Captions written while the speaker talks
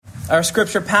Our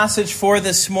scripture passage for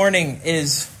this morning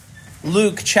is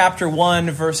Luke chapter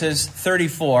 1, verses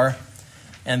 34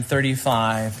 and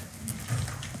 35.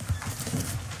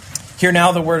 Hear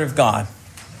now the word of God.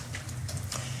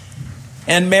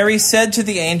 And Mary said to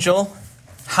the angel,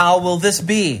 "How will this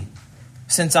be,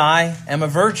 since I am a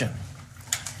virgin?"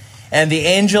 And the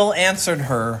angel answered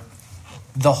her,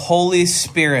 "The Holy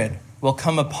Spirit will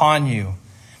come upon you,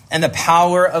 and the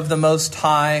power of the Most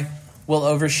High will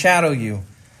overshadow you.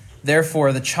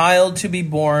 Therefore, the child to be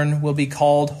born will be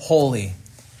called Holy,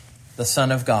 the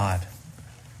Son of God."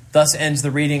 Thus ends the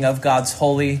reading of God's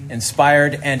holy,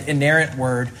 inspired, and inerrant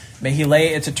word. May He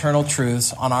lay its eternal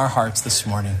truths on our hearts this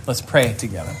morning. Let's pray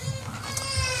together.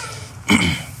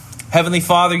 Heavenly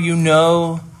Father, you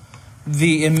know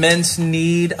the immense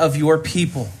need of your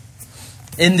people.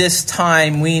 In this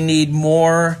time, we need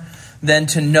more than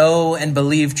to know and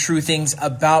believe true things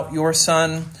about your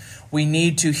Son. We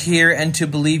need to hear and to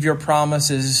believe your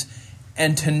promises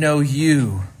and to know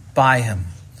you by him.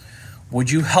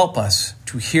 Would you help us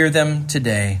to hear them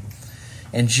today?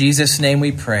 In Jesus' name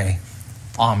we pray.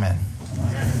 Amen.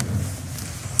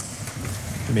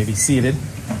 You may be seated.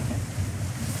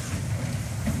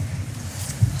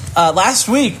 Last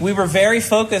week, we were very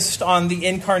focused on the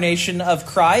incarnation of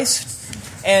Christ,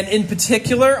 and in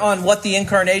particular on what the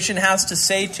incarnation has to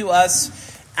say to us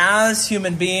as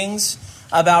human beings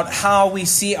about how we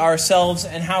see ourselves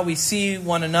and how we see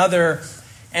one another.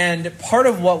 And part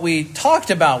of what we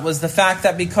talked about was the fact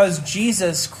that because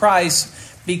Jesus Christ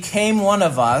became one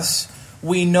of us,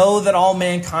 we know that all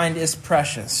mankind is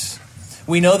precious.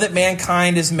 We know that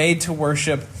mankind is made to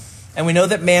worship, and we know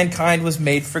that mankind was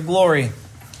made for glory.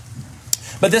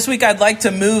 But this week I'd like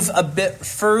to move a bit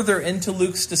further into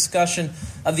Luke's discussion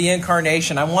of the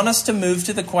incarnation. I want us to move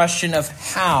to the question of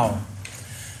how.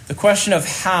 The question of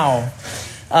how.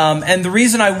 And the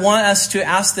reason I want us to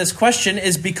ask this question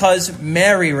is because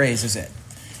Mary raises it.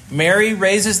 Mary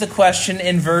raises the question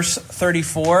in verse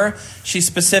 34. She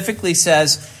specifically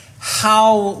says,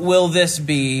 "How will this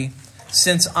be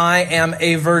since I am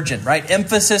a virgin?" Right?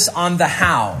 Emphasis on the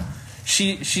how.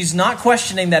 She's not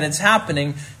questioning that it's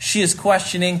happening. She is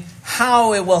questioning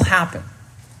how it will happen.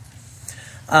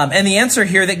 And the answer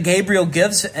here that Gabriel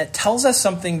gives tells us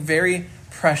something very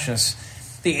precious.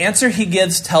 The answer he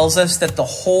gives tells us that the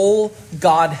whole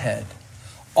Godhead,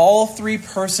 all three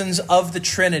persons of the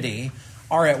Trinity,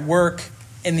 are at work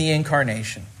in the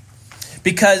incarnation.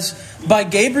 Because by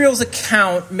Gabriel's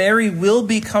account, Mary will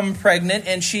become pregnant,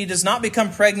 and she does not become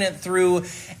pregnant through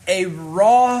a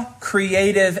raw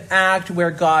creative act where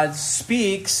God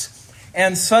speaks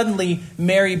and suddenly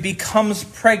Mary becomes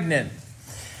pregnant.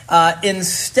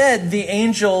 Instead, the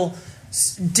angel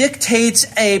dictates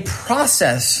a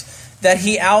process that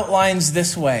he outlines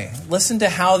this way. Listen to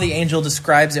how the angel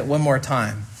describes it one more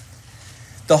time.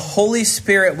 "The Holy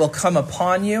Spirit will come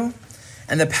upon you,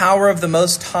 and the power of the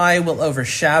Most High will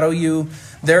overshadow you.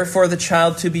 Therefore, the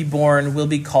child to be born will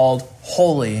be called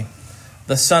Holy,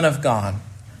 the Son of God."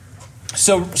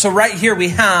 So right here we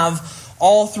have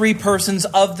all three persons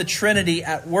of the Trinity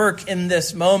at work in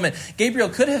this moment. Gabriel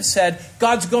could have said,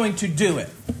 "God's going to do it."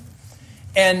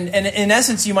 And in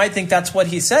essence, you might think that's what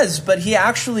he says, but he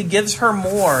actually gives her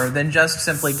more than just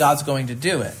simply God's going to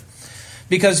do it.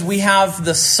 Because we have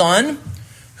the Son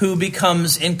who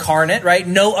becomes incarnate, right?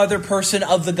 No other person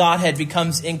of the Godhead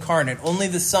becomes incarnate. Only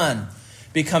the Son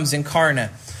becomes incarnate.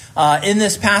 In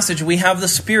this passage, we have the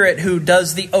Spirit who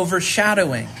does the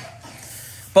overshadowing.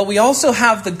 But we also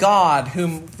have the God,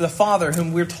 the Father,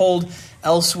 whom we're told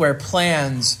elsewhere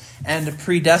plans and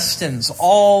predestines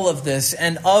all of this,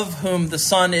 and of whom the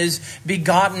Son is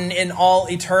begotten in all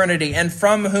eternity, and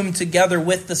from whom together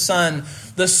with the Son,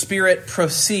 the Spirit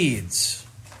proceeds.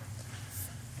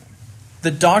 The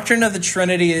doctrine of the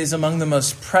Trinity is among the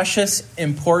most precious,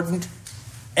 important,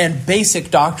 and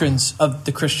basic doctrines of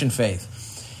the Christian faith.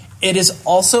 It is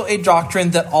also a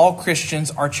doctrine that all Christians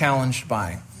are challenged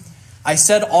by. I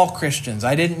said all Christians.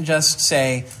 I didn't just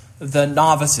say the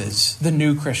novices, the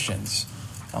new Christians.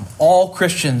 All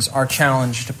Christians are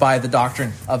challenged by the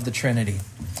doctrine of the Trinity.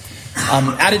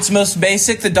 At its most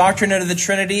basic, the doctrine of the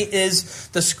Trinity is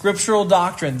the scriptural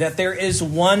doctrine that there is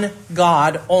one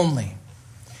God only,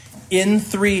 in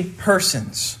three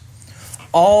persons.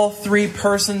 All three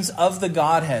persons of the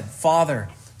Godhead, Father,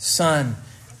 Son,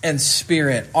 and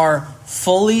Spirit, are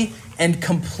fully and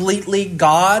completely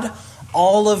God,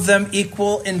 all of them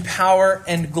equal in power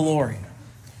and glory.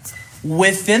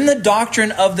 Within the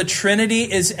doctrine of the Trinity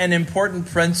is an important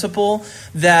principle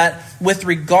that with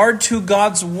regard to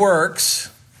God's works,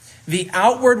 the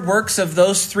outward works of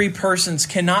those three persons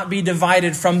cannot be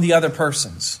divided from the other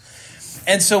persons.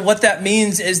 And so what that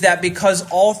means is that because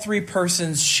all three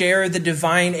persons share the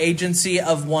divine agency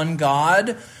of one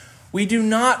God, we do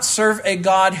not serve a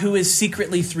God who is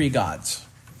secretly three gods.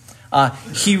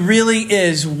 He really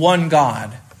is one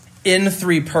God in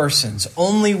three persons.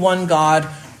 Only one God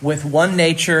with one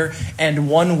nature and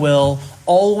one will,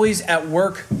 always at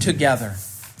work together.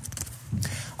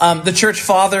 The church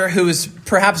father who is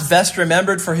perhaps best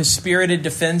remembered for his spirited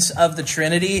defense of the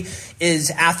Trinity is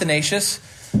Athanasius.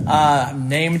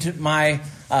 Named my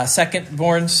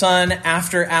second-born son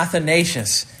after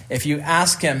Athanasius. If you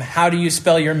ask him, how do you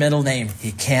spell your middle name?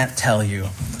 He can't tell you.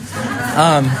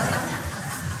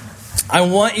 I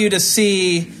want you to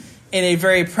see in a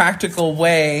very practical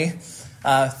way,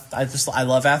 I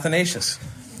love Athanasius.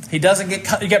 He doesn't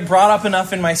get brought up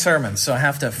enough in my sermons, so I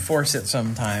have to force it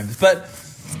sometimes. But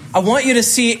I want you to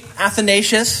see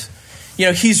Athanasius.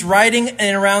 He's writing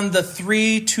in around the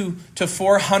 3 to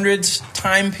 400s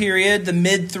time period, the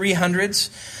mid-300s.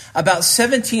 About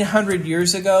 1700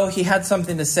 years ago, he had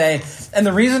something to say. And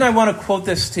the reason I want to quote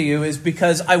this to you is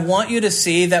because I want you to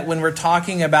see that when we're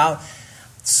talking about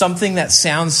something that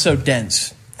sounds so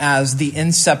dense as the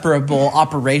inseparable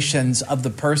operations of the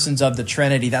persons of the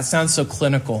Trinity, that sounds so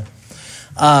clinical.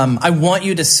 I want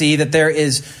you to see that there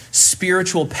is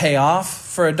spiritual payoff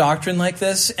for a doctrine like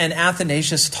this, and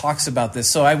Athanasius talks about this.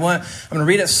 So I'm going to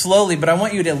read it slowly, but I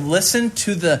want you to listen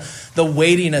to the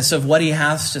weightiness of what he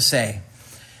has to say.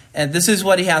 And this is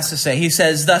what he has to say. He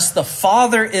says, "Thus the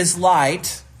Father is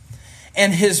light,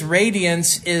 and his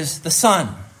radiance is the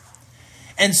sun.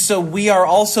 And so we are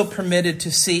also permitted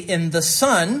to see in the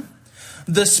Son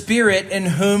the Spirit in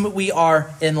whom we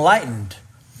are enlightened.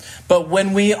 But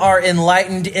when we are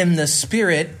enlightened in the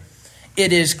Spirit,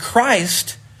 it is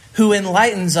Christ who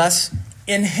enlightens us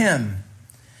in him.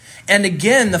 And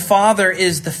again, the Father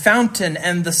is the fountain,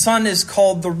 and the Son is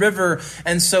called the river,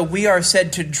 and so we are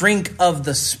said to drink of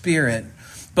the Spirit.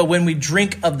 But when we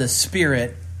drink of the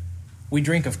Spirit, we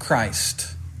drink of Christ."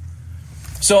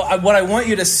 So what I want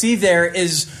you to see there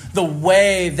is the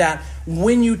way that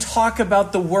when you talk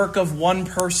about the work of one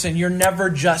person, you're never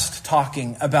just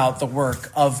talking about the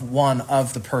work of one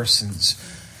of the persons.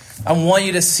 I want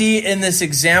you to see in this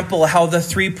example how the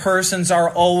three persons are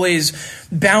always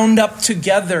bound up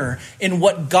together in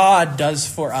what God does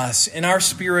for us in our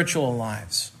spiritual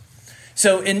lives.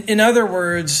 So in other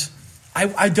words,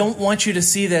 I don't want you to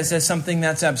see this as something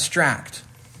that's abstract.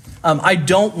 I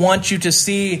don't want you to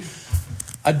see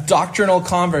a doctrinal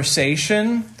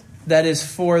conversation that is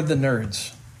for the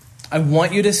nerds. I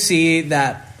want you to see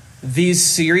that these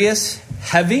serious,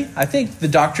 heavy, I think the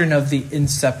doctrine of the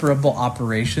inseparable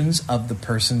operations of the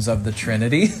persons of the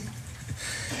Trinity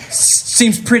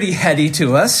seems pretty heady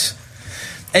to us.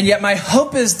 And yet my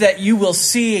hope is that you will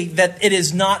see that it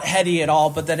is not heady at all,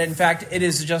 but that in fact it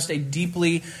is just a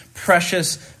deeply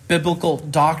precious biblical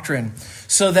doctrine.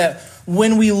 So that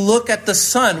when we look at the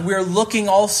Son, we're looking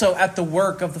also at the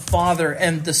work of the Father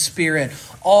and the Spirit.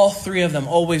 All three of them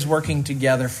always working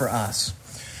together for us.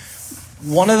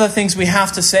 One of the things we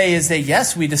have to say is that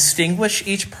yes, we distinguish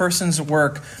each person's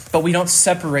work, but we don't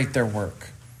separate their work.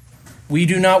 We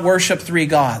do not worship three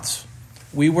gods.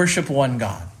 We worship one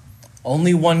God.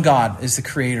 Only one God is the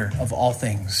creator of all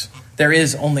things. There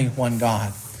is only one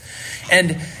God.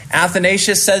 And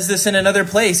Athanasius says this in another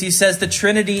place. He says the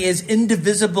Trinity is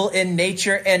indivisible in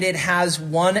nature and it has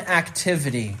one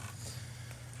activity.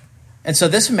 And so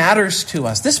this matters to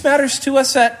us. This matters to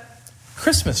us at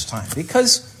Christmas time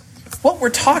because what we're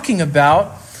talking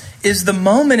about is the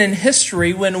moment in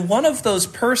history when one of those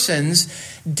persons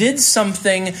did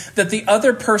something that the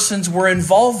other persons were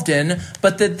involved in,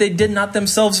 but that they did not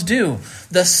themselves do.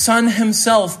 The Son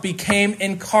himself became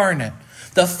incarnate.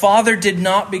 The Father did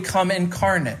not become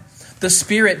incarnate. The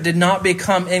Spirit did not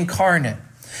become incarnate.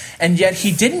 And yet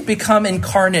he didn't become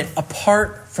incarnate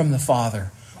apart from the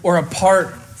Father or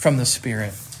apart from the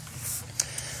Spirit.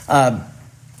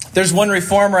 There's one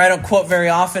reformer I don't quote very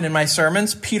often in my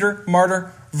sermons, Peter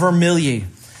Martyr Vermilion.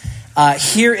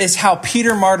 Here is how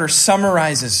Peter Martyr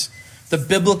summarizes the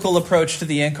biblical approach to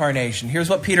the incarnation. Here's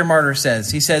what Peter Martyr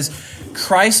says. He says,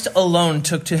 Christ alone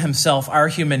took to himself our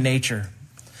human nature,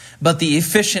 but the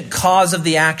efficient cause of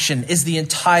the action is the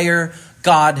entire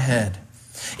Godhead.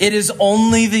 It is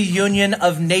only the union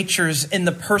of natures in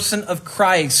the person of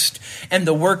Christ and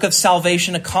the work of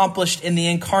salvation accomplished in the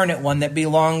incarnate one that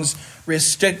belongs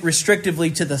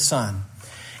restrictively to the Son.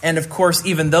 And of course,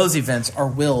 even those events are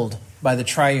willed by the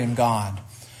triune God.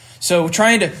 So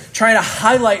trying to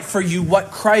highlight for you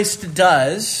what Christ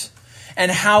does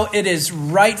and how it is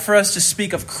right for us to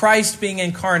speak of Christ being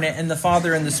incarnate and the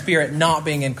Father and the Spirit not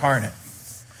being incarnate.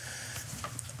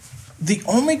 The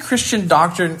only Christian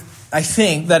doctrine, I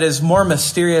think, that is more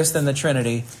mysterious than the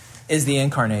Trinity is the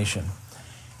incarnation.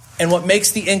 And what makes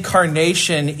the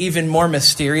incarnation even more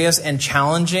mysterious and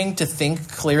challenging to think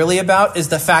clearly about is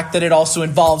the fact that it also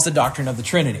involves the doctrine of the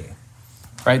Trinity.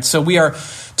 Right? So we are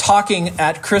talking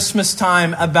at Christmas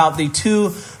time about the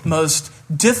two most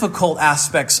difficult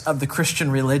aspects of the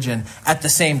Christian religion at the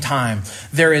same time.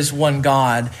 There is one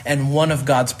God, and one of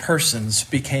God's persons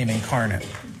became incarnate.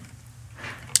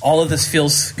 All of this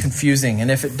feels confusing, and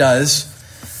if it does,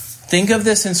 think of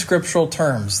this in scriptural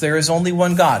terms. There is only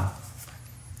one God.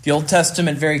 The Old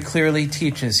Testament very clearly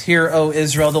teaches, "Hear, O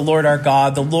Israel, the Lord our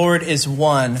God, the Lord is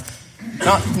one,"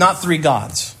 not three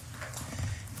gods.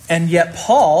 And yet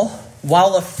Paul,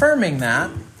 while affirming that,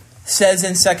 says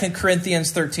in 2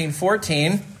 Corinthians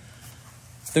 13:14,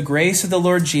 "The grace of the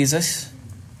Lord Jesus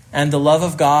and the love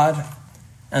of God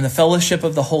and the fellowship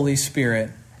of the Holy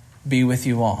Spirit be with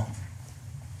you all."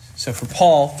 So for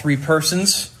Paul, three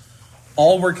persons,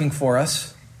 all working for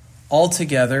us, all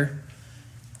together,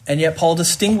 and yet Paul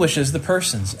distinguishes the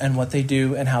persons and what they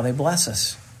do and how they bless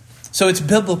us. So it's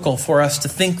biblical for us to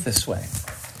think this way.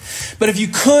 But if you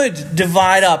could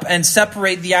divide up and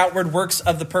separate the outward works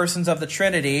of the persons of the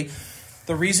Trinity,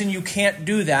 the reason you can't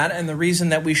do that and the reason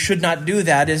that we should not do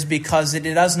that is because it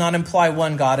does not imply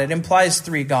one God. It implies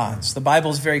three gods. The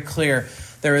Bible is very clear.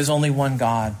 There is only one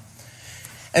God.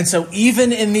 And so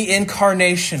even in the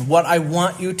incarnation, what I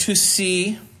want you to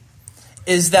see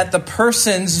is that the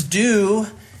persons do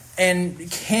and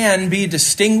can be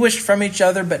distinguished from each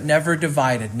other, but never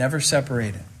divided, never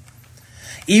separated.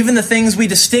 Even the things we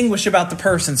distinguish about the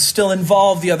persons still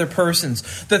involve the other persons.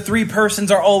 The three persons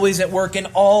are always at work in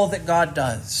all that God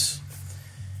does.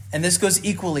 And this goes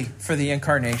equally for the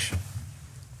incarnation.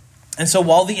 And so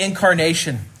while the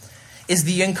incarnation is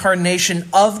the incarnation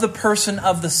of the person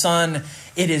of the Son,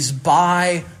 it is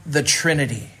by the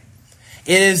Trinity.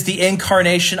 It is the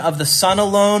incarnation of the Son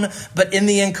alone, but in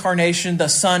the incarnation, the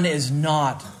Son is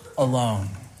not alone.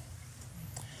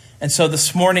 And so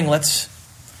this morning, let's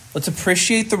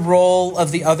appreciate the role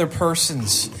of the other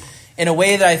persons in a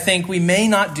way that I think we may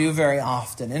not do very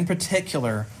often. In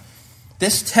particular,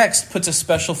 this text puts a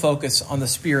special focus on the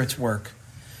Spirit's work,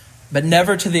 but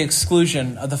never to the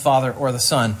exclusion of the Father or the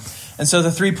Son. And so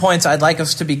the 3 points I'd like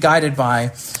us to be guided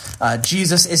by: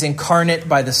 Jesus is incarnate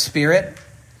by the Spirit,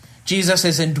 Jesus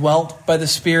is indwelt by the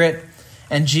Spirit,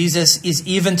 and Jesus is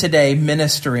even today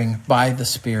ministering by the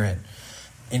Spirit.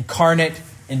 Incarnate,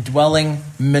 indwelling,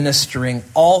 ministering,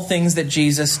 all things that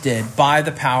Jesus did by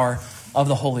the power of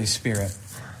the Holy Spirit.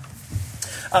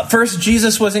 First,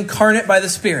 Jesus was incarnate by the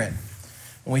Spirit.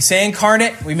 When we say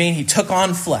incarnate, we mean he took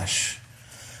on flesh.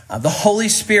 The Holy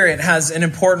Spirit has an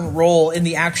important role in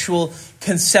the actual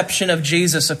conception of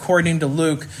Jesus, according to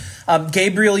Luke.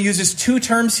 Gabriel uses two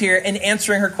terms here in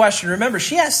answering her question. Remember,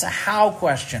 she asked a how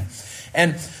question.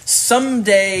 And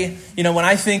someday, when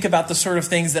I think about the sort of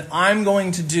things that I'm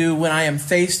going to do when I am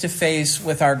face to face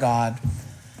with our God,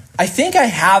 I think I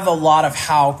have a lot of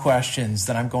how questions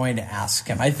that I'm going to ask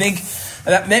him. I think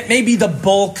that may be the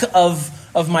bulk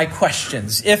of my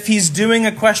questions. If he's doing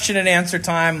a question and answer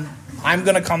time, I'm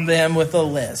going to come to him with a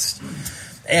list.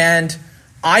 And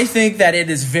I think that it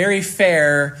is very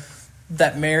fair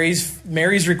that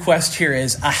Mary's request here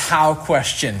is a how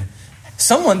question.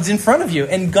 Someone's in front of you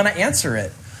and going to answer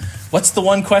it. What's the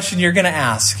one question you're going to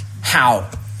ask? How?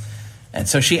 And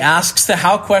so she asks the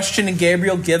how question, and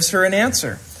Gabriel gives her an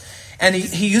answer. And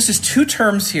he uses two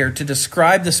terms here to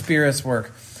describe the Spirit's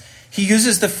work. He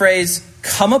uses the phrase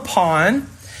come upon,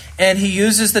 and he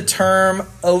uses the term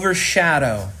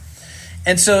overshadow.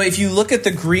 And so if you look at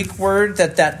the Greek word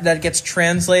that gets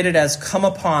translated as come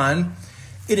upon,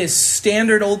 it is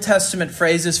standard Old Testament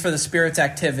phrases for the Spirit's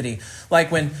activity.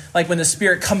 Like when the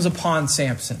Spirit comes upon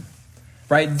Samson.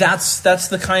 Right? That's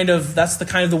the kind of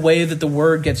the way that the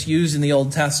word gets used in the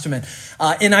Old Testament.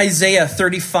 In Isaiah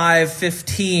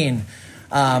 35:15,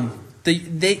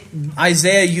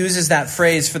 Isaiah uses that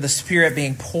phrase for the Spirit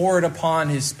being poured upon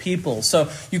his people. So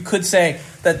you could say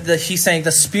that he's saying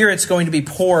the Spirit's going to be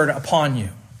poured upon you.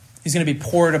 He's going to be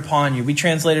poured upon you. We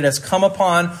translate it as come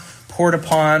upon, poured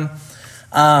upon.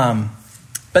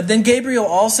 But then Gabriel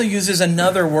also uses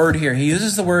another word here. He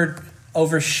uses the word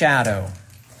overshadow.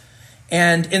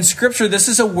 And in Scripture, this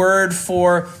is a word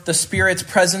for the Spirit's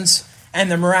presence and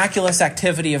the miraculous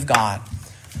activity of God.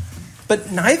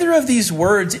 But neither of these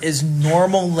words is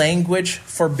normal language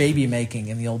for baby making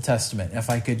in the Old Testament, if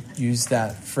I could use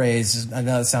that phrase. I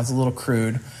know it sounds a little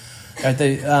crude.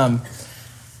 In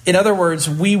other words,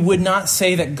 we would not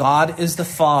say that God is the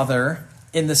Father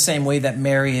in the same way that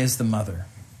Mary is the mother.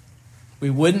 We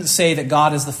wouldn't say that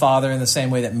God is the Father in the same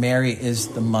way that Mary is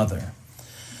the mother.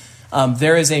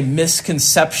 There is a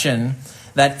misconception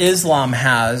that Islam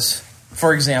has,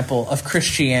 for example, of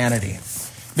Christianity.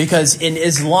 Because in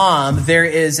Islam, there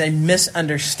is a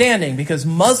misunderstanding. Because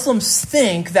Muslims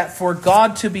think that for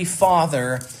God to be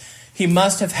Father, he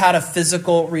must have had a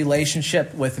physical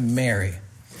relationship with Mary.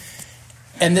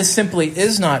 And this simply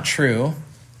is not true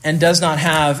and does not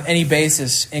have any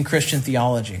basis in Christian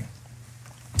theology.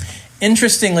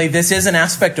 Interestingly, this is an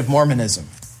aspect of Mormonism.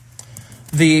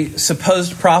 The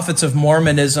supposed prophets of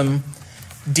Mormonism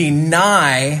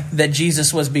deny that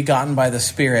Jesus was begotten by the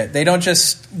Spirit. They don't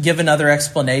just give another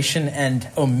explanation and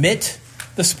omit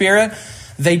the Spirit.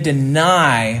 They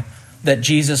deny that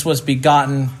Jesus was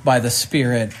begotten by the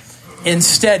Spirit.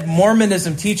 Instead,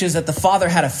 Mormonism teaches that the Father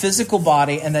had a physical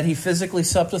body and that he physically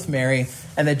slept with Mary,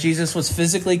 and that Jesus was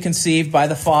physically conceived by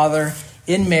the Father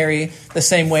in Mary the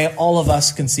same way all of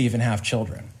us conceive and have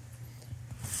children.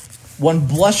 One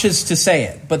blushes to say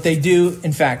it, but they do,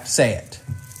 in fact, say it.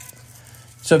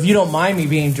 So if you don't mind me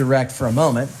being direct for a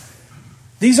moment,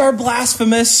 these are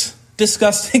blasphemous,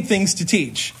 disgusting things to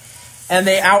teach. And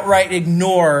they outright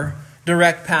ignore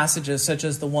direct passages such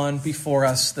as the one before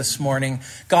us this morning.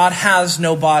 God has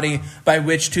no body by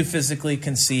which to physically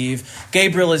conceive.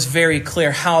 Gabriel is very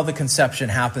clear how the conception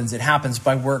happens. It happens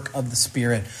by work of the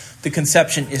Spirit. The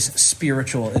conception is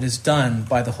spiritual. It is done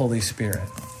by the Holy Spirit.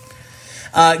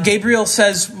 Gabriel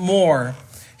says more.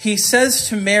 He says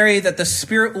to Mary that the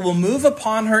Spirit will move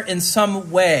upon her in some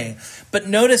way. But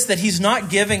notice that he's not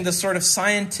giving the sort of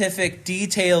scientific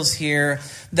details here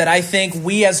that I think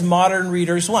we as modern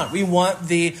readers want. We want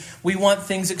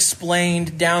things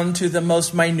explained down to the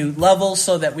most minute level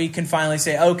so that we can finally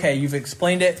say, okay, you've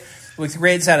explained it with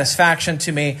great satisfaction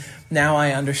to me. Now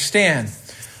I understand.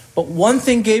 But one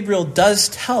thing Gabriel does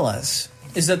tell us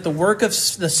is that the work of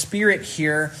the Spirit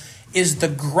here is the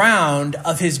ground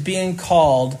of his being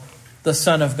called the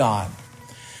Son of God.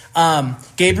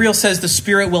 Gabriel says the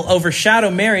Spirit will overshadow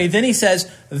Mary. Then he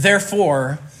says,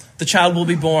 therefore, the child will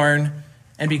be born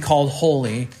and be called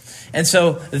holy. And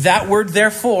so that word,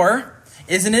 therefore,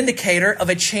 is an indicator of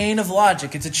a chain of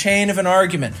logic. It's a chain of an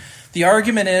argument. The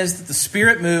argument is that the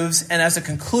Spirit moves, and as a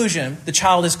conclusion, the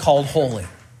child is called holy.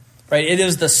 Right? It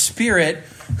is the Spirit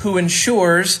who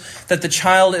ensures that the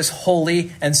child is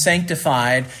holy and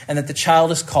sanctified, and that the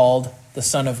child is called the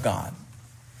Son of God.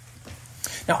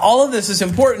 Now, all of this is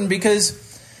important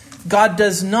because God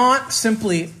does not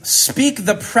simply speak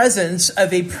the presence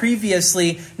of a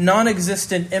previously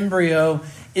non-existent embryo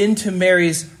into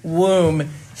Mary's womb.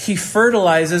 He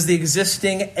fertilizes the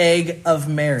existing egg of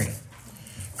Mary.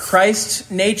 Christ's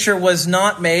nature was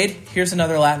not made, here's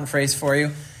another Latin phrase for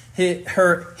you,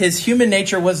 his human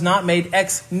nature was not made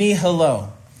ex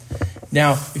nihilo.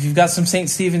 Now, if you've got some St.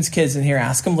 Stephen's kids in here,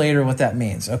 ask them later what that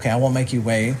means. Okay, I won't make you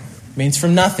wait. It means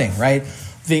from nothing, right?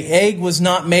 The egg was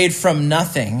not made from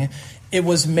nothing. It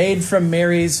was made from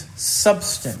Mary's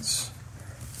substance.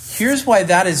 Here's why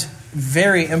that is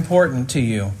very important to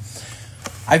you.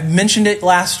 I've mentioned it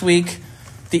last week.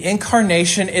 The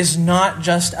incarnation is not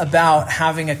just about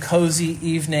having a cozy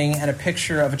evening and a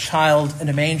picture of a child in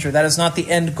a manger. That is not the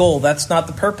end goal. That's not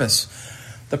the purpose.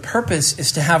 The purpose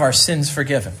is to have our sins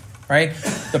forgiven, right?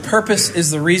 The purpose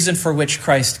is the reason for which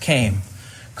Christ came.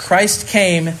 Christ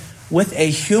came with a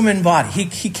human body.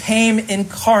 He came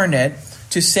incarnate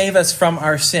to save us from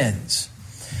our sins.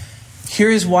 Here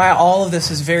is why all of this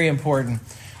is very important.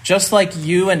 Just like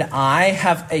you and I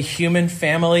have a human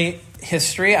family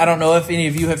history. I don't know if any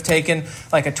of you have taken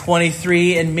like a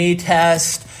 23andMe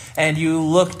test and you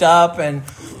looked up and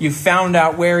you found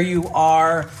out where you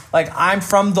are. Like, I'm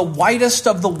from the whitest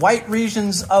of the white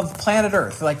regions of planet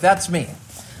Earth. Like, that's me.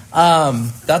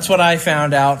 That's what I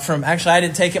found out from, actually, I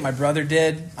didn't take it. My brother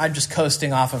did. I'm just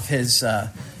coasting off of his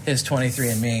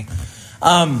 23andMe.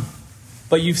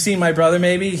 But you've seen my brother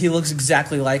maybe. He looks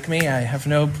exactly like me. I have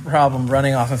no problem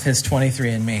running off of his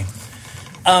 23andMe.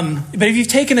 But if you've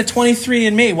taken a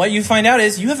 23andMe, what you find out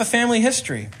is you have a family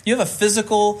history. You have a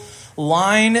physical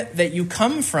line that you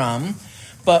come from.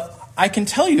 But I can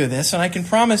tell you this, and I can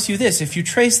promise you this. If you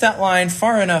trace that line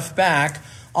far enough back,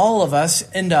 all of us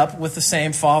end up with the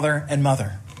same father and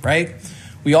mother, right?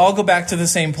 We all go back to the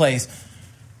same place.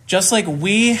 Just like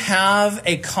we have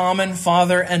a common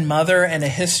father and mother and a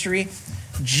history,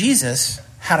 Jesus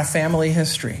had a family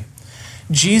history.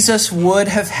 Jesus would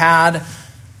have had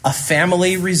a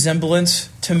family resemblance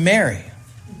to Mary.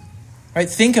 Right?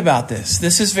 Think about this.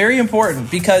 This is very important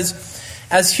because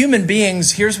as human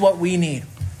beings, here's what we need.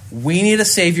 We need a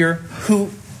Savior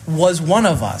who was one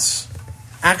of us.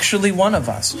 actually one of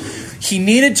us. He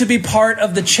needed to be part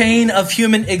of the chain of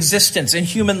human existence and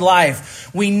human life.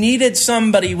 We needed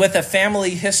somebody with a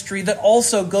family history that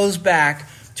also goes back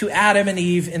to Adam and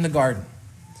Eve in the garden.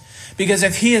 Because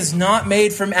if he is not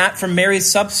made from Mary's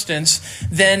substance,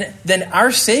 then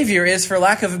our Savior is, for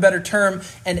lack of a better term,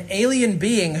 an alien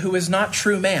being who is not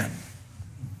true man.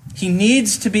 He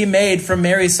needs to be made from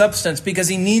Mary's substance because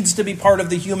he needs to be part of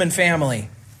the human family.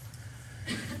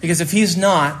 Because if he's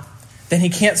not, then he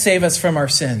can't save us from our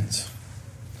sins.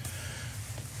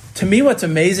 To me, what's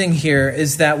amazing here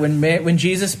is that when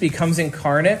Jesus becomes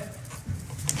incarnate,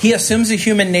 he assumes a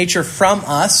human nature from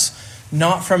us,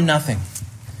 not from nothing.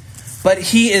 But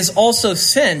he is also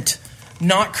sent,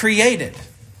 not created.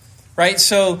 Right?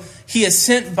 So he is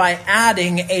sent by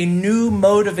adding a new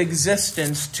mode of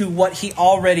existence to what he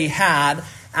already had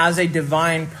as a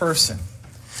divine person.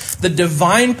 The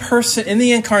divine person in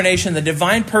the incarnation, the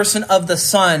divine person of the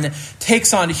Son,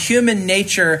 takes on human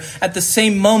nature at the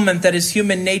same moment that his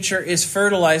human nature is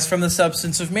fertilized from the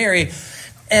substance of Mary.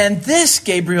 And this,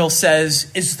 Gabriel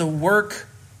says, is the work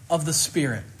of the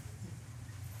Spirit.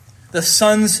 The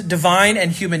Son's divine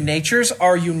and human natures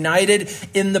are united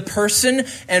in the person,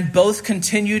 and both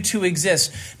continue to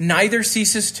exist. Neither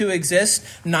ceases to exist,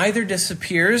 neither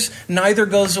disappears, neither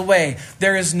goes away.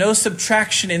 There is no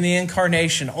subtraction in the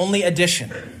incarnation, only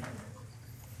addition.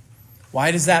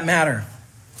 Why does that matter?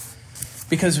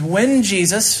 Because when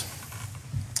Jesus,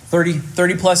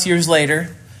 30 plus years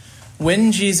later,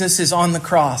 when Jesus is on the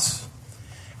cross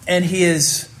and he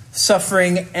is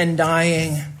suffering and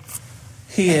dying,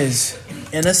 he is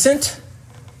innocent,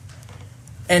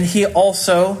 and he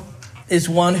also is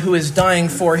one who is dying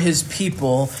for his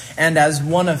people, and as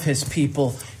one of his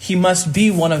people, he must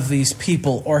be one of these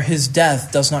people, or his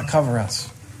death does not cover us.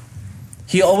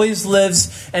 He always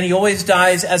lives and he always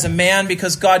dies as a man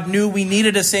because God knew we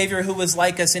needed a Savior who was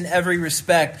like us in every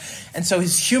respect. And so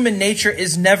his human nature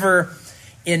is never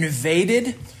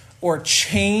invaded or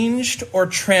changed or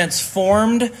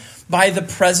transformed by the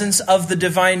presence of the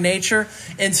divine nature.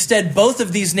 Instead, both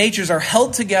of these natures are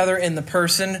held together in the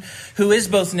person who is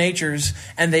both natures,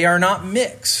 and they are not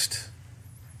mixed.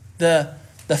 The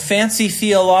fancy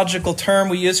theological term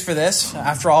we use for this,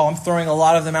 after all, I'm throwing a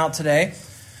lot of them out today,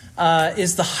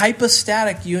 is the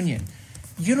hypostatic union.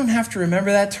 You don't have to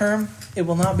remember that term. It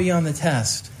will not be on the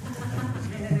test.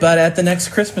 But at the next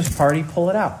Christmas party, pull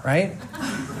it out, right?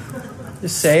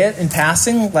 Just say it in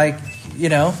passing, like,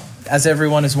 as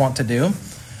everyone is wont to do.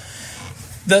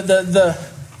 The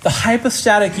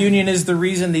hypostatic union is the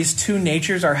reason these two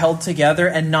natures are held together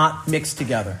and not mixed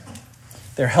together.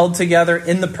 They're held together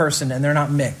in the person and they're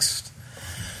not mixed.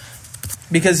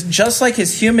 Because just like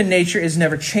his human nature is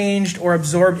never changed or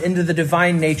absorbed into the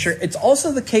divine nature, it's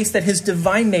also the case that his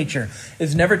divine nature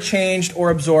is never changed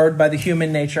or absorbed by the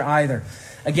human nature either.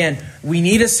 Again, we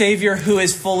need a Savior who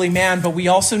is fully man, but we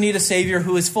also need a Savior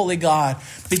who is fully God,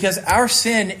 because our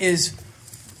sin is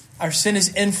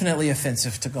infinitely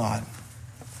offensive to God.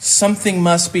 Something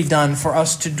must be done for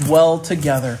us to dwell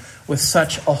together with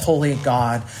such a holy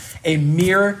God. A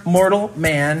mere mortal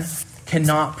man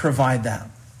cannot provide that.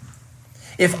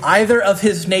 If either of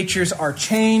his natures are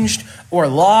changed or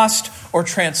lost or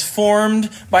transformed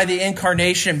by the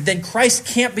incarnation, then Christ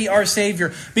can't be our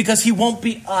Savior because he won't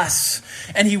be us.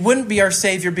 And he wouldn't be our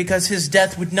Savior because his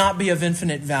death would not be of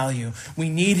infinite value. We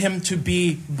need him to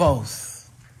be both.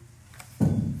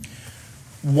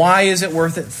 Why is it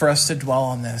worth it for us to dwell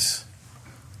on this?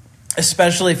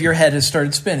 Especially if your head has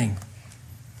started spinning.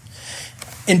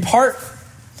 In part,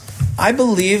 I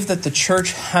believe that the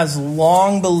church has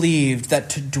long believed that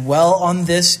to dwell on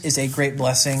this is a great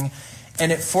blessing,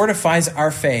 and it fortifies our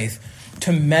faith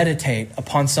to meditate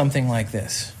upon something like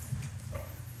this.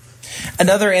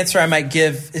 Another answer I might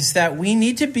give is that we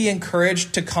need to be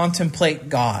encouraged to contemplate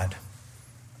God.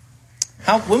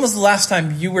 When was the last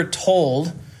time you were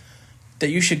told that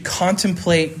you should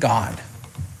contemplate God?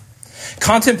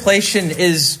 Contemplation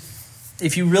is,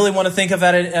 if you really want to think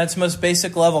about it at its most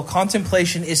basic level,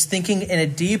 contemplation is thinking in a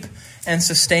deep and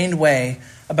sustained way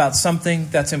about something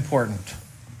that's important.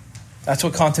 That's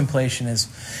what contemplation is.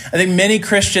 I think many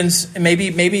Christians, maybe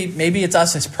it's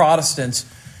us as Protestants,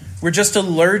 we're just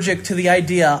allergic to the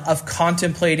idea of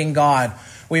contemplating God.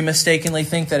 We mistakenly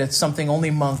think that it's something only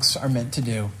monks are meant to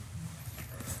do.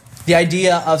 The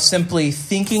idea of simply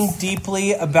thinking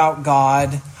deeply about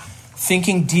God,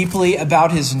 thinking deeply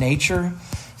about his nature,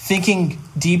 thinking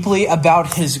deeply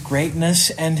about his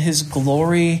greatness and his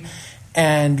glory,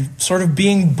 and sort of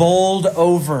being bowled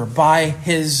over by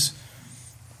his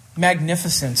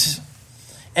magnificence,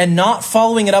 and not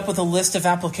following it up with a list of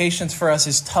applications for us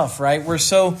is tough, right? We're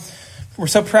so We're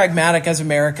so pragmatic as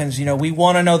Americans. We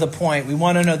want to know the point. We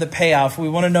want to know the payoff. We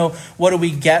want to know what do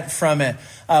we get from it.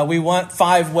 We want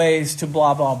 5 ways to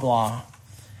blah, blah, blah.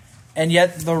 And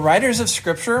yet the writers of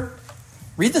Scripture,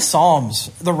 read the Psalms.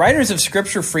 The writers of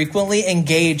Scripture frequently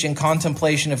engage in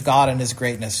contemplation of God and his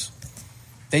greatness.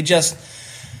 They just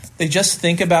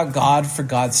think about God for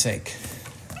God's sake.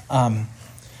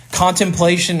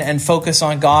 Contemplation and focus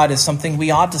on God is something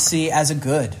we ought to see as a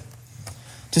good.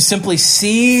 To simply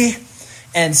see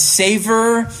and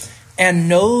savor and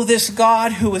know this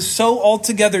God who is so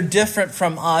altogether different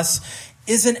from us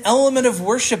is an element of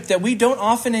worship that we don't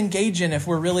often engage in if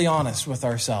we're really honest with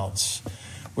ourselves.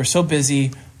 We're so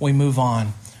busy, we move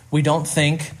on. We don't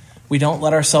think. We don't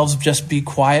let ourselves just be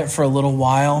quiet for a little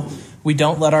while. We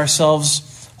don't let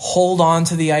ourselves hold on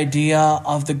to the idea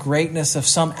of the greatness of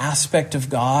some aspect of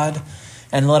God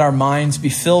and let our minds be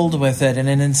filled with it. And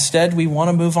then instead, we want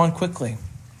to move on quickly.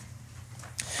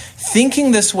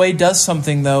 Thinking this way does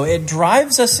something, though. It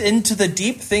drives us into the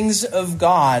deep things of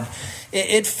God.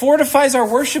 It fortifies our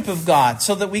worship of God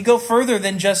so that we go further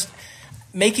than just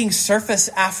making surface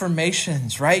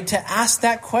affirmations, right? To ask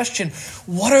that question,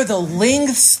 what are the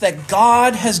lengths that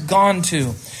God has gone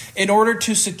to in order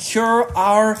to secure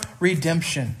our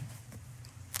redemption?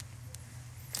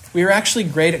 We are actually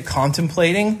great at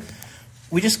contemplating.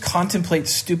 We just contemplate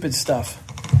stupid stuff.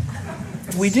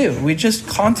 We do. We just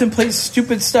contemplate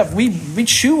stupid stuff. We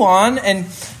chew on, and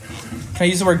can I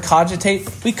use the word cogitate?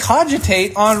 We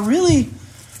cogitate on really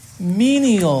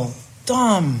menial,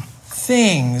 dumb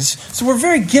things. So we're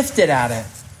very gifted at it.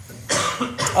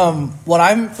 What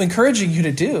I'm encouraging you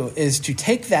to do is to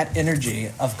take that energy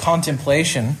of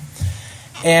contemplation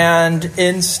and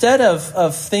instead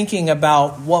of thinking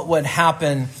about what would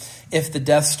happen if the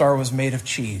Death Star was made of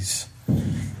cheese,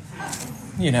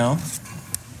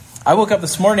 I woke up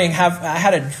this morning, I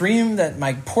had a dream that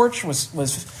my porch was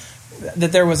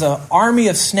that there was an army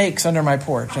of snakes under my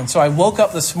porch. And so I woke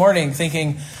up this morning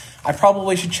thinking I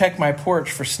probably should check my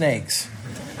porch for snakes.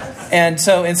 And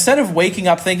so instead of waking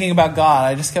up thinking about God,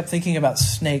 I just kept thinking about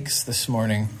snakes this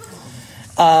morning.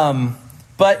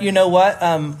 But you know what?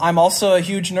 I'm also a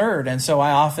huge nerd. And so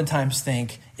I oftentimes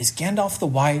think, is Gandalf the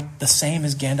White the same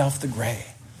as Gandalf the Gray?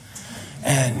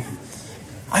 And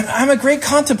I'm a great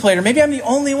contemplator. Maybe I'm the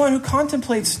only one who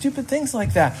contemplates stupid things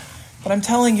like that. But I'm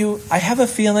telling you, I have a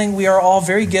feeling we are all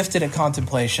very gifted at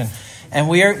contemplation. And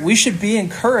we should be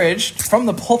encouraged from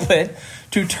the pulpit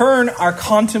to turn our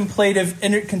contemplative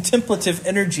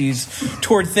energies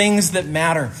toward things that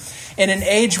matter. In an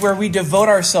age where we devote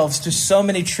ourselves to so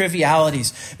many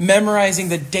trivialities, memorizing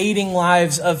the dating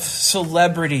lives of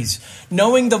celebrities,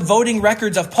 knowing the voting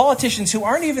records of politicians who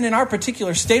aren't even in our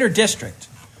particular state or district.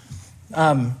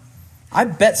 I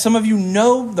bet some of you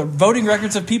know the voting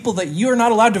records of people that you are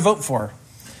not allowed to vote for.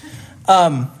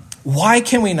 Why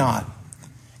can we not?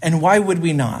 And why would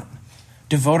we not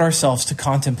devote ourselves to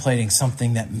contemplating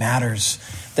something that matters,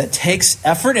 that takes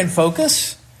effort and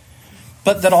focus,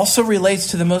 but that also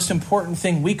relates to the most important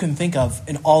thing we can think of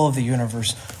in all of the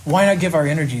universe? Why not give our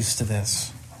energies to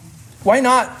this? Why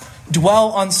not dwell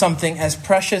on something as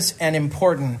precious and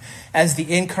important as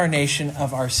the incarnation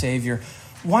of our Savior?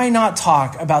 Why not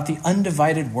talk about the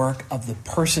undivided work of the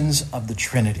persons of the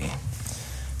Trinity?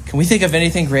 Can we think of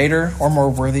anything greater or more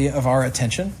worthy of our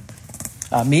attention?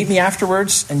 Meet me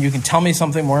afterwards, and you can tell me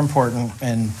something more important,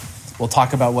 and we'll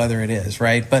talk about whether it is,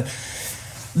 right? But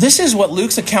this is what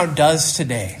Luke's account does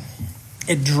today.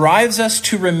 It drives us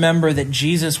to remember that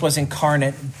Jesus was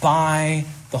incarnate by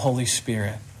the Holy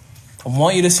Spirit. I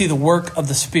want you to see the work of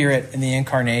the Spirit in the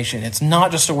incarnation. It's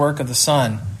not just a work of the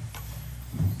Son.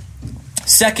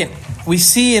 Second, we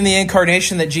see in the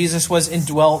incarnation that Jesus was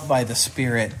indwelt by the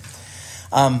Spirit.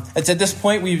 It's at this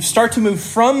point we start to move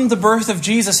from the birth of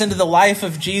Jesus into the life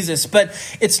of Jesus. But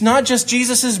it's not just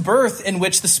Jesus' birth in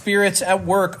which the Spirit's at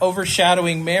work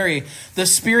overshadowing Mary. The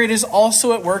Spirit is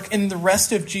also at work in the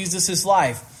rest of Jesus'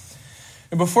 life.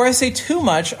 And before I say too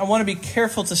much, I want to be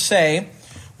careful to say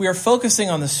we are focusing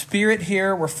on the Spirit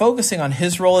here. We're focusing on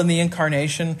his role in the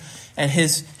incarnation and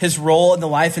his role in the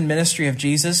life and ministry of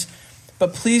Jesus.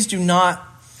 But please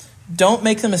don't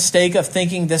make the mistake of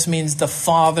thinking this means the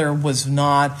Father was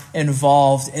not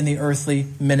involved in the earthly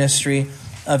ministry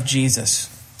of Jesus.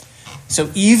 So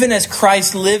even as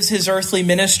Christ lives his earthly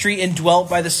ministry,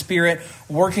 indwelt by the Spirit,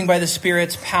 working by the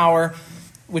Spirit's power,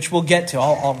 which we'll get to,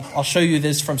 I'll show you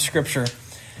this from Scripture.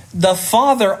 The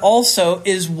Father also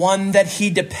is one that he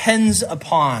depends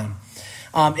upon.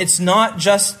 It's not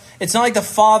like the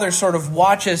Father sort of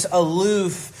watches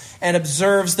aloof and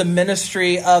observes the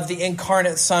ministry of the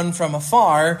incarnate Son from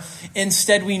afar.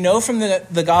 Instead, we know from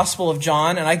the Gospel of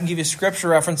John, and I can give you scripture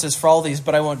references for all these,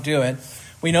 but I won't do it.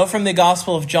 We know from the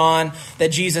Gospel of John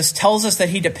that Jesus tells us that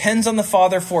he depends on the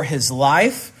Father for his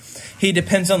life. He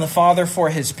depends on the Father for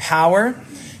his power.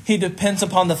 He depends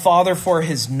upon the Father for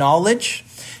his knowledge.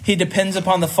 He depends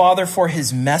upon the Father for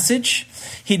his message.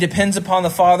 He depends upon the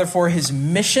Father for his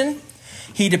mission.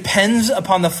 He depends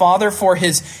upon the Father for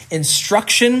his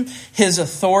instruction, his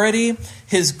authority,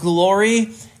 his glory,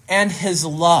 and his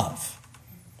love.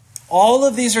 All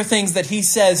of these are things that he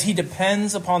says he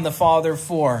depends upon the Father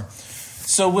for.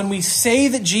 So when we say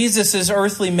that Jesus'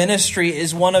 earthly ministry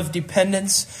is one of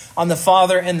dependence on the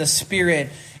Father and the Spirit,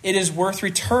 it is worth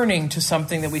returning to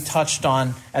something that we touched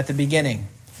on at the beginning.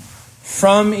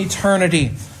 From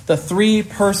eternity, the three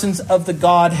persons of the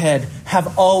Godhead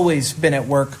have always been at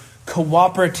work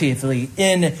cooperatively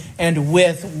in and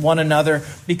with one another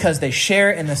because they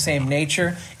share in the same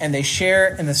nature and they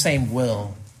share in the same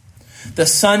will. The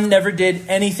Son never did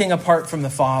anything apart from the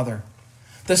Father.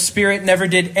 The Spirit never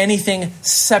did anything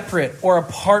separate or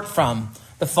apart from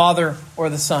the Father or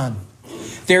the Son.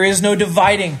 There is no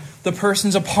dividing the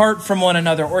persons apart from one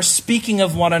another or speaking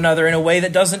of one another in a way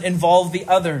that doesn't involve the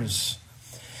others.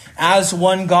 As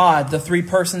one God, the three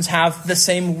persons have the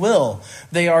same will.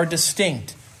 They are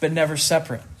distinct, but never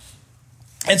separate.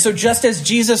 And so just as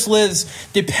Jesus lives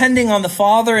depending on the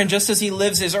Father, and just as he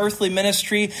lives his earthly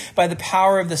ministry by the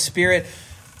power of the Spirit,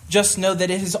 just know that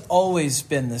it has always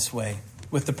been this way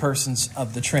with the persons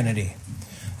of the Trinity.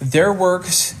 Their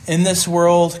works in this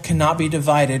world cannot be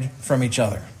divided from each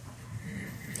other.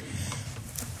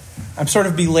 I'm sort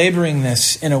of belaboring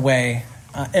this in a way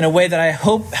that I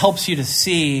hope helps you to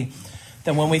see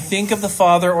that when we think of the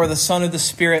Father or the Son or the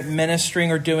Spirit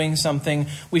ministering or doing something,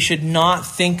 we should not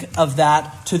think of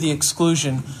that to the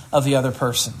exclusion of the other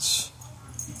persons.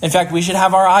 In fact, we should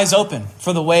have our eyes open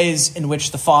for the ways in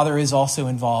which the Father is also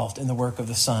involved in the work of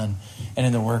the Son and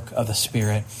in the work of the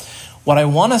Spirit. What I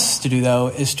want us to do, though,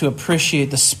 is to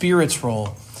appreciate the Spirit's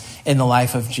role in the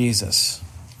life of Jesus.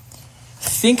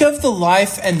 Think of the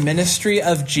life and ministry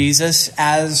of Jesus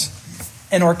as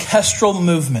an orchestral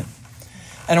movement.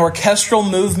 An orchestral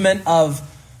movement of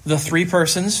the three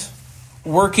persons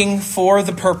working for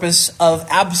the purpose of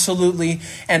absolutely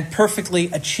and perfectly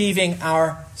achieving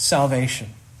our salvation.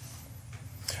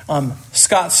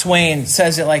 Scott Swain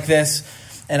says it like this,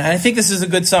 and I think this is a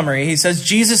good summary. He says,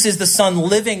 Jesus is the Son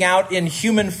living out in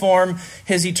human form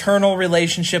his eternal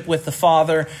relationship with the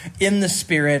Father in the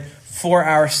Spirit for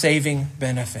our saving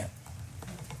benefit.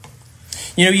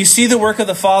 You know, you see the work of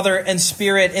the Father and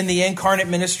Spirit in the incarnate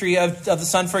ministry of the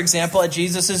Son, for example, at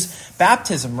Jesus'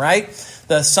 baptism, right?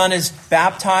 The Son is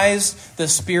baptized, the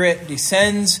Spirit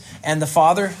descends, and the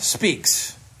Father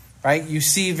speaks, right? You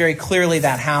see very clearly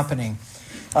that happening.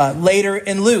 Later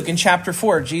in Luke, in chapter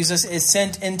 4, Jesus is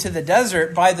sent into the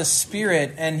desert by the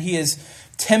Spirit, and he is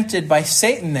tempted by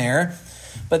Satan there.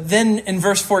 But then in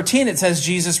verse 14, it says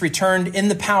Jesus returned in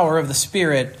the power of the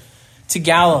Spirit to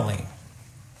Galilee.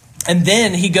 And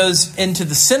then he goes into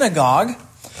the synagogue,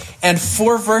 and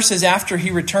 4 verses after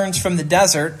he returns from the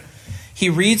desert, he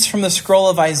reads from the scroll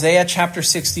of Isaiah chapter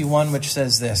 61, which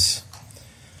says this.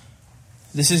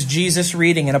 This is Jesus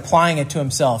reading and applying it to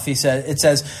himself. It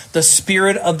says, "The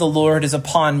Spirit of the Lord is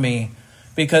upon me,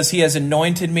 because he has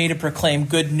anointed me to proclaim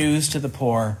good news to the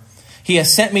poor. He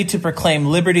has sent me to proclaim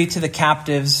liberty to the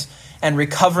captives and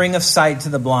recovering of sight to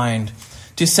the blind,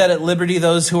 to set at liberty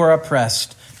those who are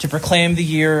oppressed, to proclaim the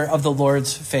year of the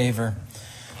Lord's favor."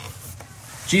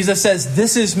 Jesus says,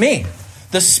 this is me.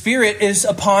 The Spirit is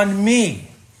upon me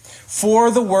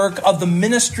for the work of the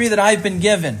ministry that I've been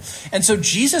given. And so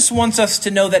Jesus wants us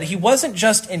to know that he wasn't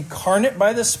just incarnate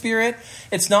by the Spirit.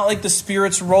 It's not like the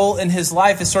Spirit's role in his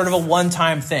life is sort of a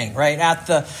one-time thing, right? At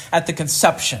the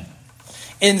conception.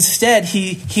 Instead,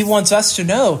 he wants us to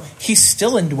know he's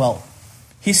still indwelt.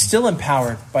 He's still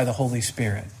empowered by the Holy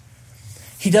Spirit.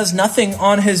 He does nothing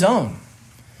on his own.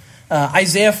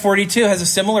 Isaiah 42 has a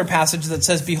similar passage that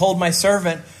says, "Behold my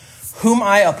servant, whom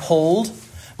I uphold,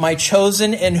 my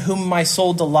chosen in whom my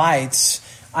soul delights.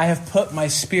 I have put my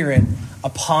Spirit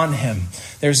upon him."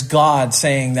 There's God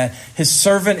saying that his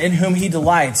servant in whom he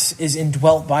delights is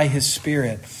indwelt by his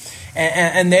Spirit.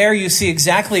 And there you see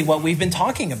exactly what we've been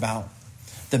talking about.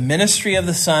 The ministry of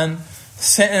the Son,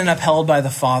 sent and upheld by the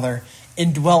Father,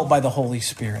 indwelt by the Holy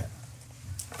Spirit.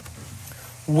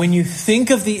 When you think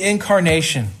of the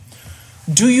incarnation,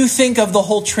 do you think of the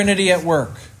whole Trinity at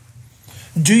work?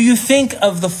 Do you think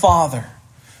of the Father?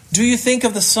 Do you think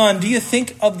of the Son? Do you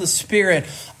think of the Spirit,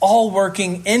 all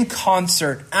working in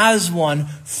concert as one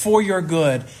for your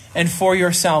good and for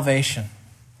your salvation?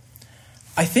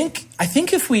 I think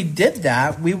if we did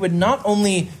that, we would not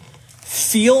only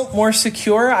feel more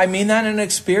secure, I mean that in an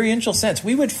experiential sense.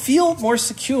 We would feel more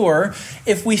secure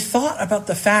if we thought about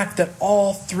the fact that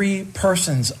all three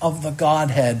persons of the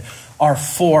Godhead are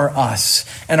for us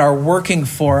and are working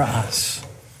for us.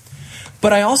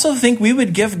 But I also think we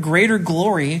would give greater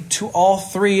glory to all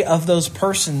three of those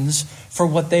persons for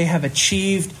what they have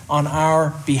achieved on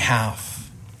our behalf.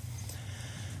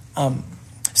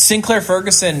 Sinclair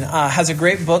Ferguson has a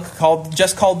great book called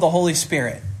The Holy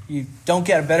Spirit. You don't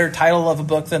get a better title of a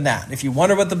book than that. If you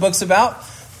wonder what the book's about,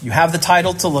 you have the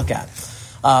title to look at.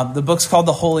 The book's called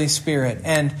The Holy Spirit.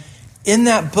 And in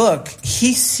that book,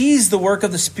 he sees the work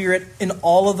of the Spirit in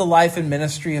all of the life and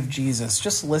ministry of Jesus.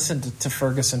 Just listen to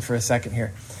Ferguson for a second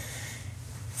here.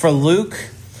 For Luke,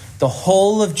 the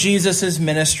whole of Jesus'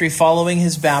 ministry following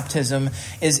his baptism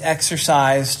is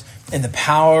exercised in the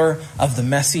power of the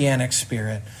Messianic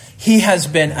Spirit. He has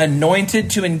been anointed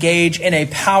to engage in a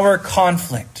power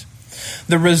conflict.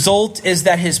 The result is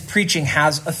that his preaching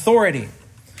has authority.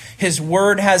 His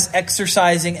word has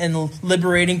exercising and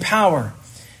liberating power.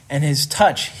 And his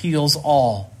touch heals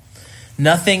all.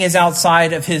 Nothing is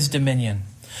outside of his dominion.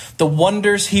 The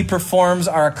wonders he performs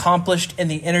are accomplished in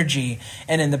the energy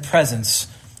and in the presence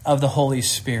of the Holy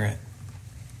Spirit.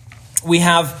 We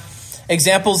have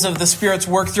examples of the Spirit's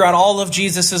work throughout all of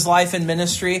Jesus' life and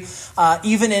ministry,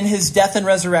 even in his death and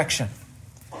resurrection.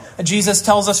 Jesus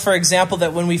tells us, for example,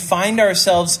 that when we find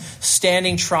ourselves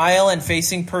standing trial and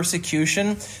facing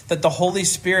persecution, that the Holy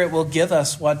Spirit will give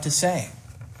us what to say.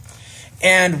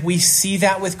 And we see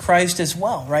that with Christ as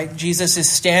well, right? Jesus is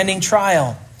standing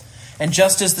trial. And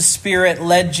just as the Spirit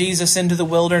led Jesus into the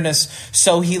wilderness,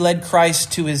 so he led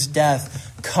Christ to his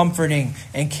death, comforting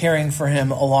and caring for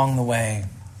him along the way.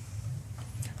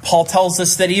 Paul tells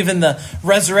us that even the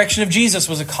resurrection of Jesus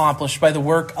was accomplished by the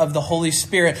work of the Holy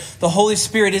Spirit. The Holy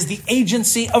Spirit is the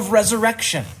agency of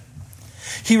resurrection.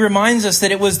 He reminds us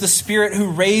that it was the Spirit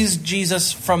who raised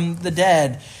Jesus from the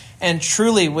dead. And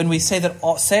truly, when we say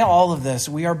all of this,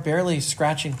 we are barely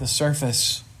scratching the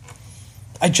surface.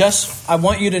 I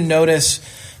want you to notice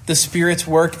the Spirit's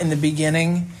work in the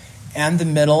beginning and the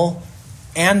middle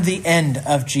and the end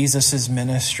of Jesus'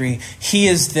 ministry. He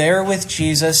is there with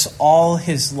Jesus all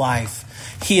his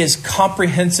life. He is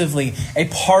comprehensively a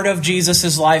part of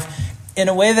Jesus' life in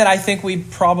a way that I think we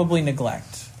probably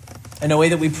neglect, in a way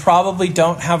that we probably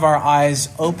don't have our eyes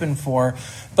open for.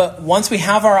 But once we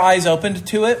have our eyes opened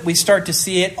to it, we start to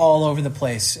see it all over the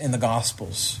place in the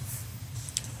Gospels.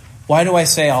 Why do I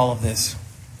say all of this?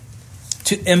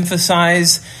 To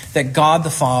emphasize that God the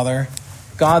Father,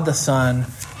 God the Son,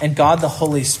 and God the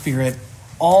Holy Spirit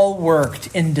all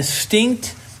worked in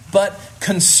distinct but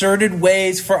concerted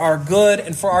ways for our good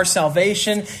and for our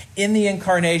salvation in the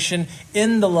incarnation,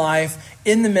 in the life,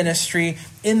 in the ministry,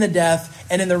 in the death,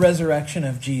 and in the resurrection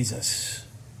of Jesus.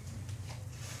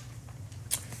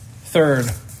 Third,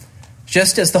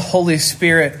 just as the Holy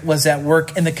Spirit was at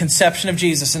work in the conception of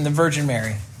Jesus in the Virgin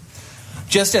Mary,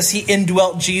 just as he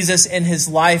indwelt Jesus in his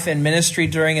life and ministry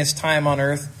during his time on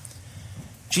earth,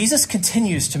 Jesus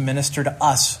continues to minister to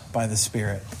us by the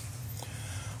Spirit.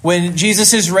 When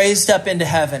Jesus is raised up into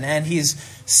heaven and he's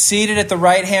seated at the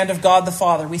right hand of God the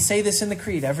Father, we say this in the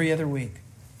Creed every other week.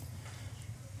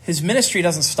 His ministry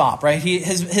doesn't stop, right?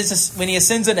 When he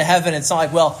ascends into heaven, it's not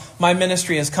like, well, my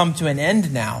ministry has come to an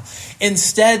end now.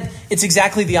 Instead, it's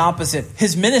exactly the opposite.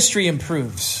 His ministry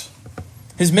improves.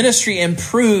 His ministry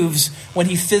improves when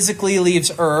he physically leaves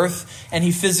earth and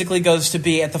he physically goes to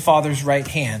be at the Father's right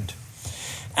hand.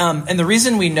 And the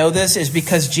reason we know this is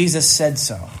because Jesus said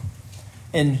so.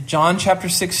 In John chapter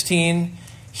 16,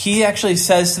 he actually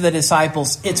says to the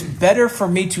disciples, it's better for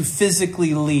me to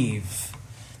physically leave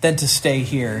than to stay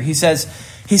here. He says,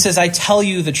 I tell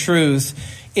you the truth,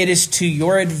 it is to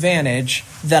your advantage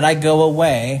that I go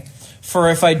away. For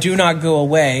if I do not go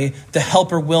away, the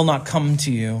Helper will not come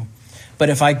to you. But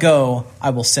if I go,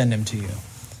 I will send him to you.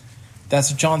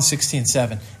 That's John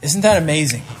 16:7. Isn't that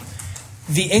amazing?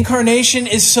 The incarnation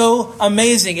is so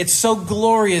amazing. It's so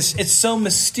glorious. It's so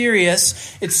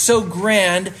mysterious. It's so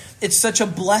grand. It's such a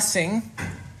blessing.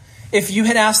 If you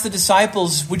had asked the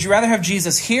disciples, would you rather have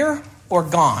Jesus here or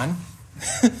gone?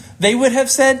 They would have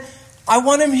said, I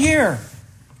want him here.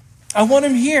 I want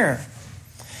him here.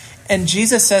 And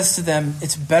Jesus says to them,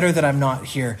 it's better that I'm not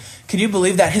here. Can you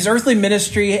believe that? His earthly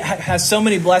ministry has so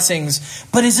many blessings,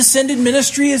 but his ascended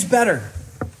ministry is better.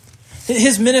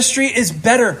 His ministry is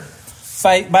better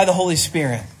by the Holy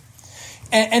Spirit.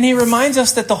 And he reminds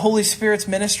us that the Holy Spirit's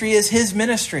ministry is his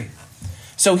ministry.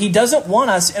 So he doesn't want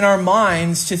us in our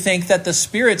minds to think that the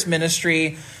Spirit's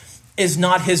ministry is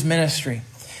not his ministry.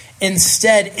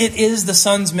 Instead, it is the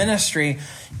Son's ministry.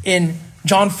 In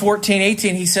John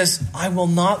 14:18, he says, I will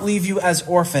not leave you as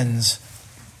orphans.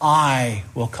 I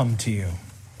will come to you.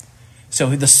 So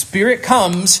the Spirit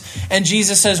comes, and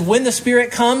Jesus says, when the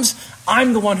Spirit comes,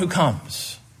 I'm the one who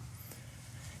comes.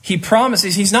 He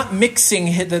promises, he's not mixing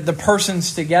the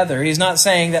persons together. He's not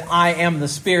saying that I am the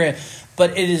Spirit,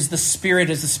 but it is the Spirit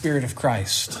is the Spirit of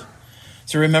Christ.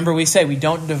 So remember, we say we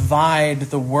don't divide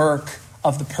the work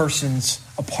of the persons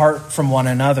apart from one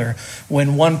another.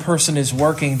 When one person is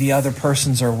working, the other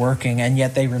persons are working, and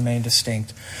yet they remain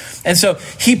distinct. And so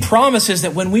he promises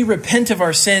that when we repent of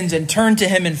our sins and turn to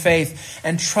him in faith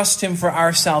and trust him for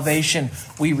our salvation,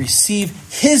 we receive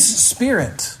his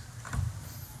Spirit.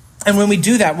 And when we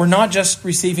do that, we're not just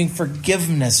receiving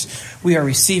forgiveness. We are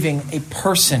receiving a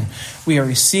person. We are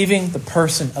receiving the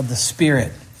person of the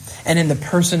Spirit. And in the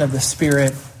person of the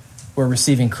Spirit, we're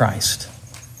receiving Christ.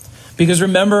 Because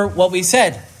remember what we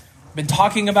said. We've been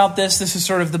talking about this. This is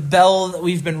sort of the bell that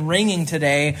we've been ringing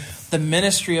today. The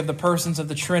ministry of the persons of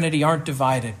the Trinity aren't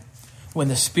divided. When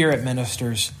the Spirit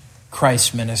ministers,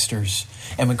 Christ ministers.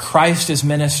 And when Christ is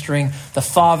ministering, the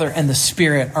Father and the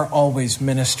Spirit are always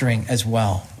ministering as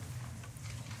well.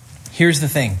 Here's the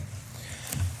thing.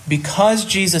 Because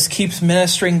Jesus keeps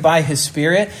ministering by his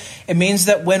Spirit, it means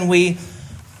that when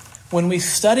we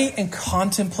study and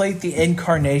contemplate the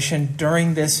incarnation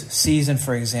during this season,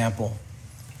 for example,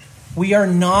 we are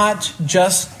not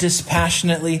just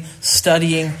dispassionately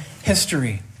studying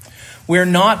history. We're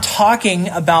not talking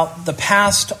about the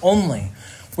past only.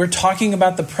 We're talking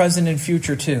about the present and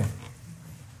future too.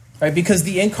 Right? Because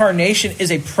the incarnation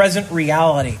is a present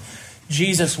reality.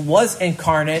 Jesus was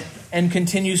incarnate and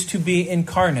continues to be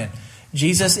incarnate.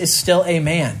 Jesus is still a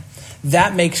man.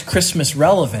 That makes Christmas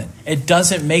relevant. It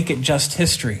doesn't make it just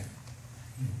history.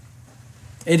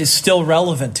 It is still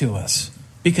relevant to us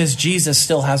because Jesus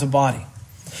still has a body.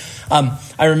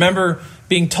 I remember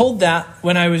being told that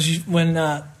when I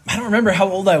don't remember how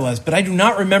old I was, but I do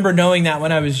not remember knowing that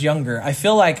when I was younger. I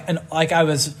feel like I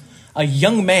was a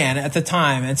young man at the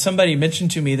time, and somebody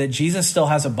mentioned to me that Jesus still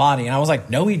has a body, and I was like,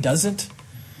 no, he doesn't.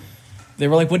 They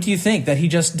were like, what do you think? That he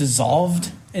just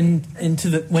dissolved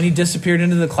when he disappeared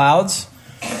into the clouds?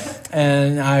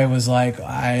 And I was like,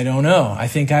 I don't know. I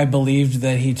think I believed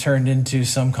that he turned into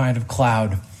some kind of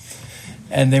cloud.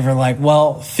 And they were like,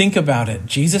 well, think about it.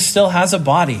 Jesus still has a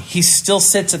body. He still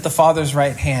sits at the Father's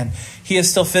right hand. He is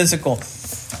still physical.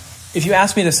 If you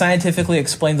ask me to scientifically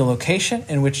explain the location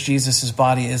in which Jesus'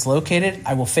 body is located,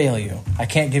 I will fail you. I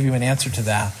can't give you an answer to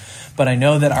that. But I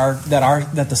know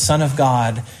that the Son of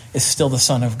God is still the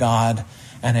Son of God,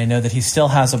 and I know that he still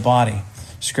has a body.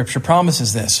 Scripture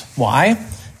promises this. Why?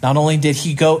 Not only did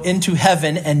he go into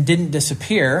heaven and didn't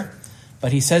disappear,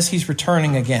 but he says he's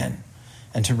returning again.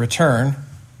 And to return,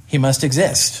 he must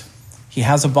exist. He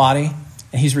has a body,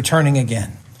 and he's returning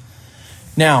again.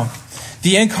 Now,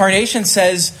 the incarnation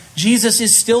says Jesus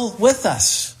is still with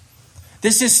us.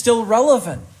 This is still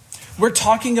relevant. We're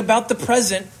talking about the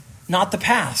present, not the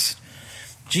past.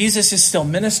 Jesus is still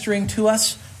ministering to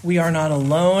us. We are not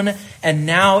alone. And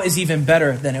now is even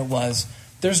better than it was.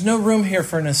 There's no room here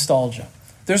for nostalgia.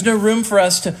 There's no room for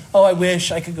us to, I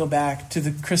wish I could go back to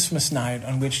the Christmas night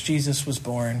on which Jesus was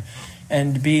born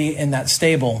and be in that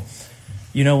stable.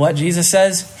 You know what Jesus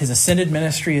says? His ascended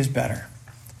ministry is better.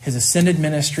 His ascended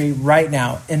ministry right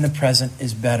now in the present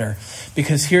is better.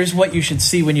 Because here's what you should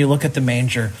see when you look at the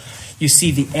manger. You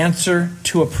see the answer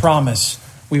to a promise.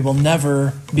 We will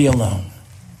never be alone.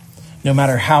 No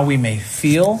matter how we may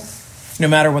feel, no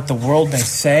matter what the world may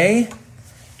say,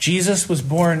 Jesus was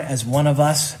born as one of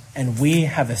us, and we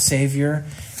have a Savior,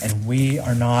 and we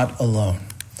are not alone.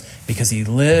 Because he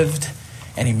lived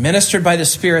and he ministered by the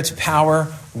Spirit's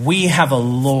power, we have a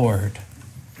Lord.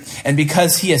 And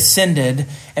because he ascended,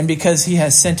 and because he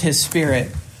has sent his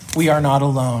Spirit, we are not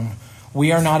alone.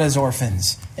 We are not as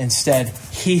orphans. Instead,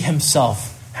 he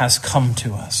himself has come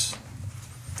to us.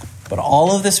 But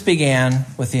all of this began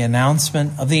with the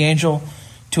announcement of the angel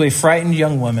to a frightened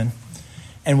young woman,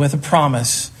 and with a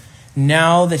promise,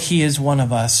 now that he is one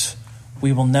of us,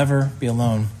 we will never be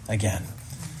alone again.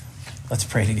 Let's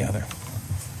pray together.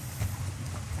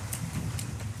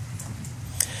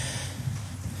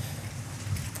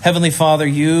 Heavenly Father,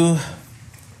 you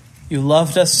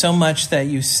loved us so much that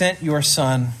you sent your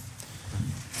Son,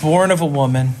 born of a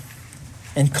woman,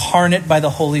 incarnate by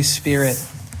the Holy Spirit,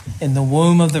 in the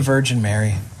womb of the Virgin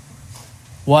Mary.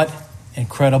 What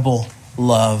incredible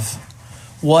love.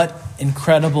 What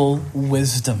incredible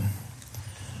wisdom.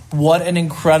 What an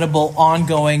incredible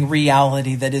ongoing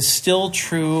reality that is still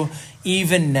true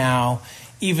even now,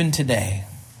 even today.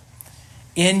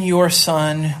 In your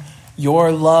Son,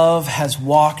 your love has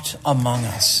walked among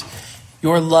us.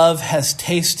 Your love has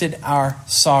tasted our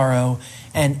sorrow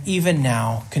and even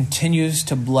now continues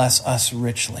to bless us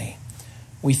richly.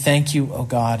 We thank you, O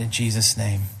God, in Jesus'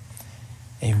 name.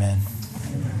 Amen.